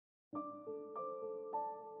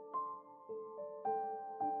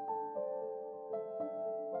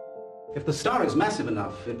If the star is massive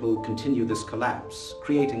enough, it will continue this collapse,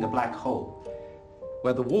 creating a black hole,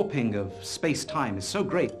 where the warping of space-time is so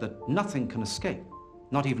great that nothing can escape,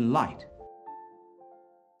 not even light.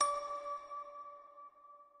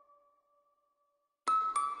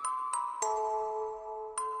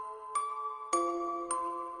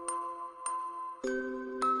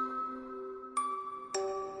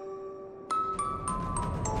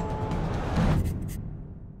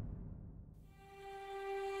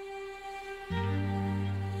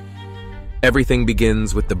 Everything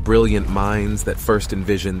begins with the brilliant minds that first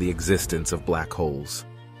envisioned the existence of black holes.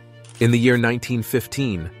 In the year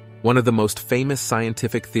 1915, one of the most famous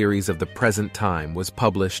scientific theories of the present time was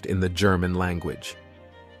published in the German language.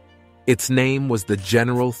 Its name was the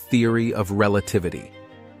General Theory of Relativity,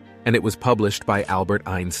 and it was published by Albert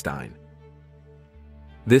Einstein.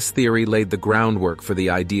 This theory laid the groundwork for the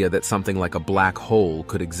idea that something like a black hole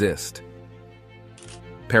could exist.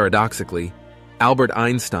 Paradoxically, Albert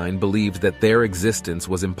Einstein believed that their existence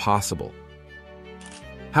was impossible.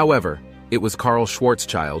 However, it was Karl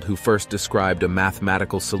Schwarzschild who first described a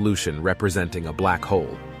mathematical solution representing a black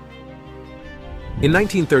hole. In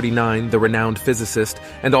 1939, the renowned physicist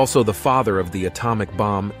and also the father of the atomic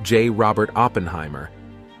bomb, J. Robert Oppenheimer,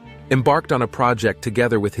 embarked on a project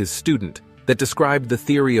together with his student that described the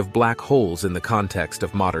theory of black holes in the context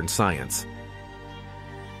of modern science.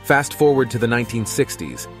 Fast forward to the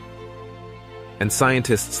 1960s, and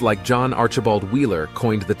scientists like John Archibald Wheeler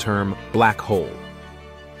coined the term black hole.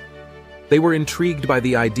 They were intrigued by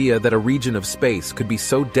the idea that a region of space could be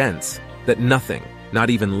so dense that nothing, not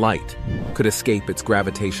even light, could escape its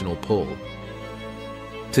gravitational pull.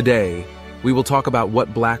 Today, we will talk about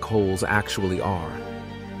what black holes actually are,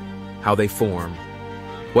 how they form,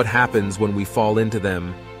 what happens when we fall into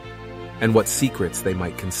them, and what secrets they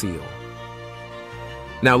might conceal.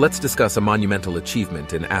 Now let's discuss a monumental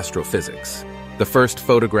achievement in astrophysics: the first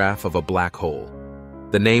photograph of a black hole.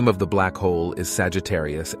 The name of the black hole is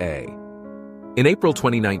Sagittarius A. In April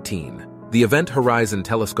 2019, the Event Horizon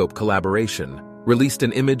Telescope collaboration released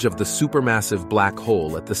an image of the supermassive black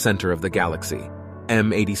hole at the center of the galaxy,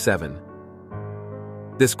 M87.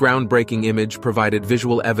 This groundbreaking image provided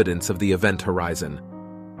visual evidence of the event horizon,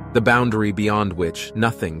 the boundary beyond which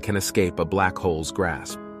nothing can escape a black hole's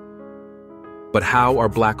grasp. But how are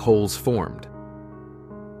black holes formed?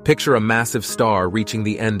 Picture a massive star reaching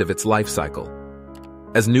the end of its life cycle.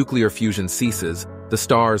 As nuclear fusion ceases, the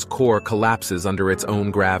star's core collapses under its own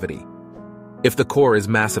gravity. If the core is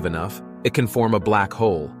massive enough, it can form a black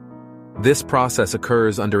hole. This process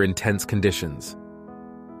occurs under intense conditions.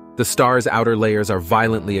 The star's outer layers are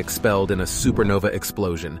violently expelled in a supernova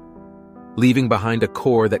explosion, leaving behind a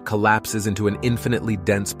core that collapses into an infinitely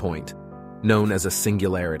dense point, known as a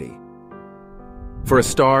singularity. For a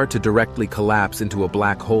star to directly collapse into a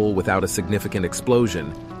black hole without a significant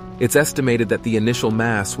explosion, it's estimated that the initial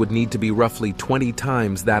mass would need to be roughly 20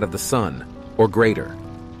 times that of the Sun, or greater.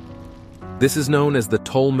 This is known as the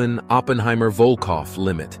Tolman-Oppenheimer-Volkoff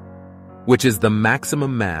limit, which is the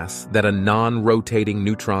maximum mass that a non-rotating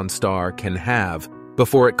neutron star can have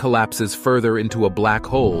before it collapses further into a black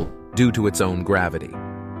hole due to its own gravity.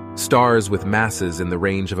 Stars with masses in the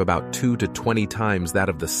range of about 2 to 20 times that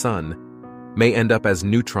of the Sun may end up as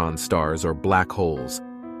neutron stars or black holes,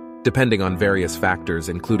 depending on various factors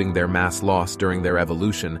including their mass loss during their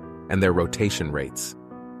evolution and their rotation rates.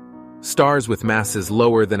 Stars with masses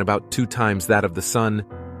lower than about 2 times that of the Sun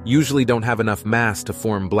usually don't have enough mass to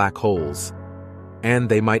form black holes, and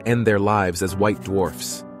they might end their lives as white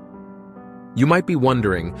dwarfs. You might be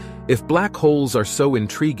wondering, if black holes are so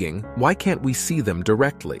intriguing, why can't we see them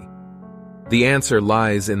directly? The answer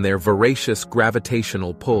lies in their voracious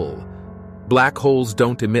gravitational pull. Black holes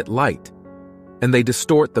don't emit light, and they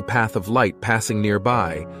distort the path of light passing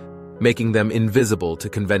nearby, making them invisible to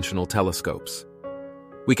conventional telescopes.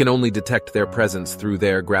 We can only detect their presence through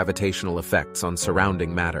their gravitational effects on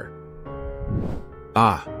surrounding matter.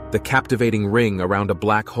 The captivating ring around a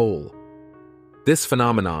black hole. This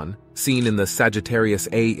phenomenon, seen in the Sagittarius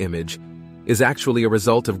A image, is actually a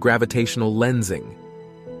result of gravitational lensing.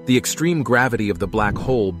 The extreme gravity of the black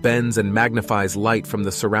hole bends and magnifies light from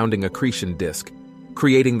the surrounding accretion disk,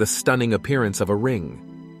 creating the stunning appearance of a ring.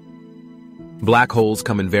 Black holes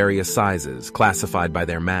come in various sizes, classified by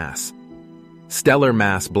their mass. Stellar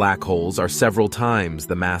mass black holes are several times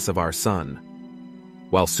the mass of our Sun,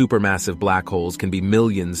 while supermassive black holes can be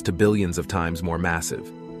millions to billions of times more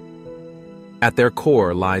massive. At their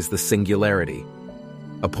core lies the singularity,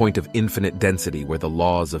 a point of infinite density where the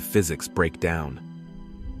laws of physics break down.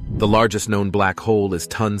 The largest known black hole is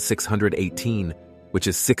Ton 618, which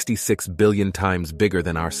is 66 billion times bigger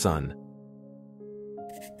than our Sun.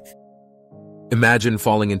 Imagine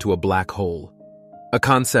falling into a black hole, a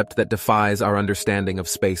concept that defies our understanding of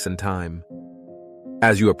space and time.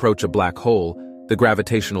 As you approach a black hole, the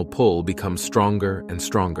gravitational pull becomes stronger and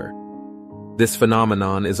stronger. This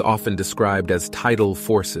phenomenon is often described as tidal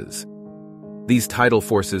forces. These tidal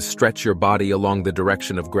forces stretch your body along the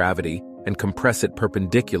direction of gravity and compress it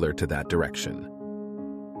perpendicular to that direction.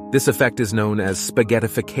 This effect is known as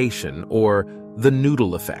spaghettification or the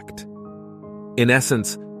noodle effect. In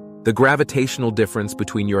essence, the gravitational difference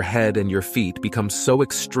between your head and your feet becomes so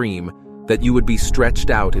extreme that you would be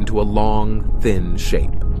stretched out into a long, thin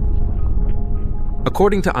shape.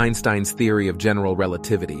 According to Einstein's theory of general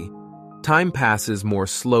relativity, time passes more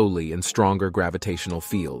slowly in stronger gravitational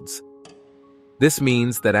fields. This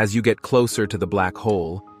means that as you get closer to the black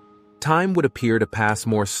hole, time would appear to pass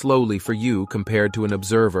more slowly for you compared to an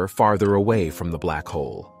observer farther away from the black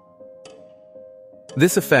hole.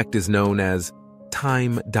 This effect is known as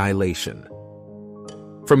time dilation.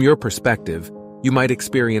 From your perspective, you might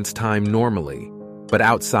experience time normally, but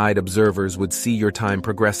outside observers would see your time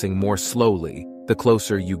progressing more slowly the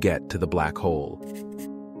closer you get to the black hole.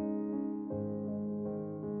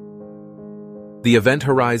 The event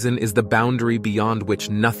horizon is the boundary beyond which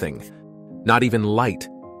nothing, not even light,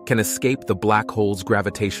 can escape the black hole's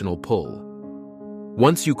gravitational pull.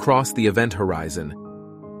 Once you cross the event horizon,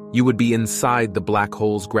 you would be inside the black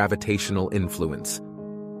hole's gravitational influence,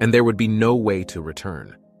 and there would be no way to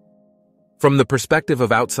return. From the perspective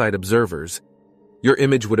of outside observers, your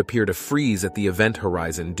image would appear to freeze at the event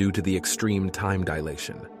horizon due to the extreme time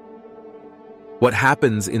dilation. What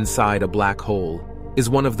happens inside a black hole is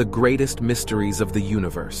one of the greatest mysteries of the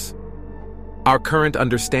universe. Our current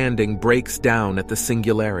understanding breaks down at the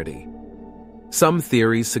singularity. Some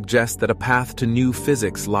theories suggest that a path to new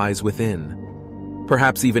physics lies within,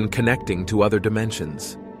 perhaps even connecting to other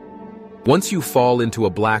dimensions. Once you fall into a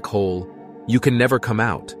black hole, you can never come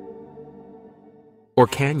out. Or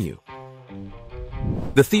can you?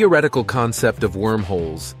 The theoretical concept of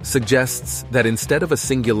wormholes suggests that instead of a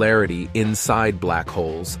singularity inside black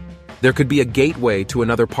holes, there could be a gateway to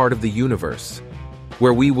another part of the universe,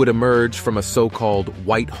 where we would emerge from a so-called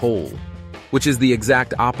white hole, which is the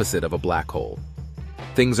exact opposite of a black hole.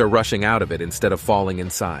 Things are rushing out of it instead of falling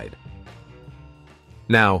inside.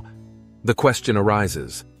 Now, the question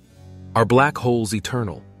arises, are black holes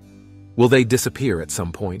eternal? Will they disappear at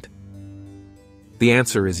some point? The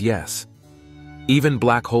answer is yes. Even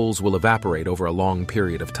black holes will evaporate over a long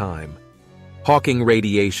period of time. Hawking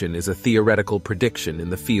radiation is a theoretical prediction in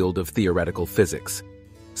the field of theoretical physics,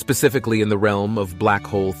 specifically in the realm of black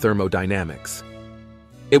hole thermodynamics.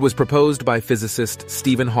 It was proposed by physicist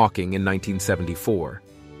Stephen Hawking in 1974.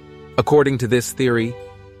 According to this theory,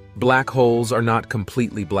 black holes are not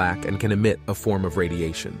completely black and can emit a form of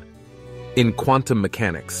radiation. In quantum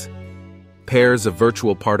mechanics, pairs of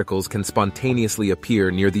virtual particles can spontaneously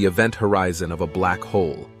appear near the event horizon of a black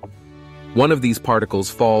hole. One of these particles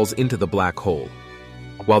falls into the black hole,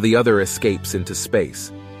 while the other escapes into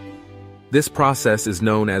space. This process is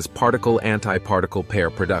known as particle-antiparticle pair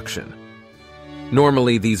production.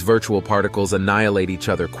 Normally, these virtual particles annihilate each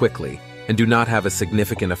other quickly and do not have a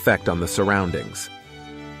significant effect on the surroundings.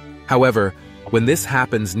 However, when this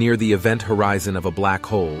happens near the event horizon of a black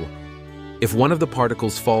hole, if one of the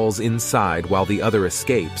particles falls inside while the other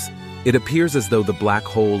escapes, it appears as though the black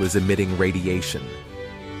hole is emitting radiation.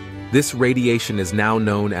 This radiation is now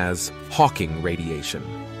known as Hawking radiation.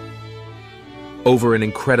 Over an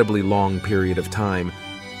incredibly long period of time,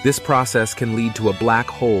 this process can lead to a black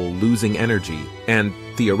hole losing energy and,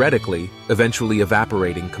 theoretically, eventually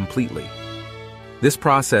evaporating completely. This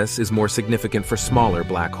process is more significant for smaller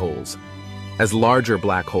black holes, as larger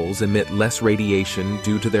black holes emit less radiation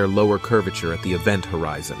due to their lower curvature at the event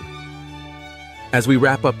horizon. As we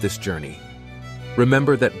wrap up this journey,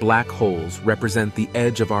 remember that black holes represent the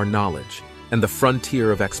edge of our knowledge and the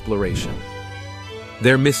frontier of exploration.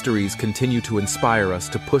 Their mysteries continue to inspire us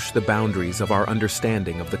to push the boundaries of our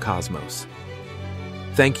understanding of the cosmos.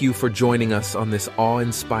 Thank you for joining us on this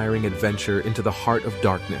awe-inspiring adventure into the heart of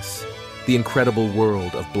darkness, the incredible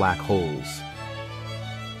world of black holes.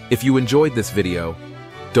 If you enjoyed this video,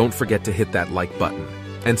 don't forget to hit that like button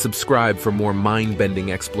and subscribe for more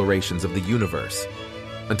mind-bending explorations of the universe.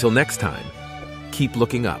 Until next time, keep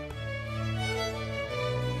looking up.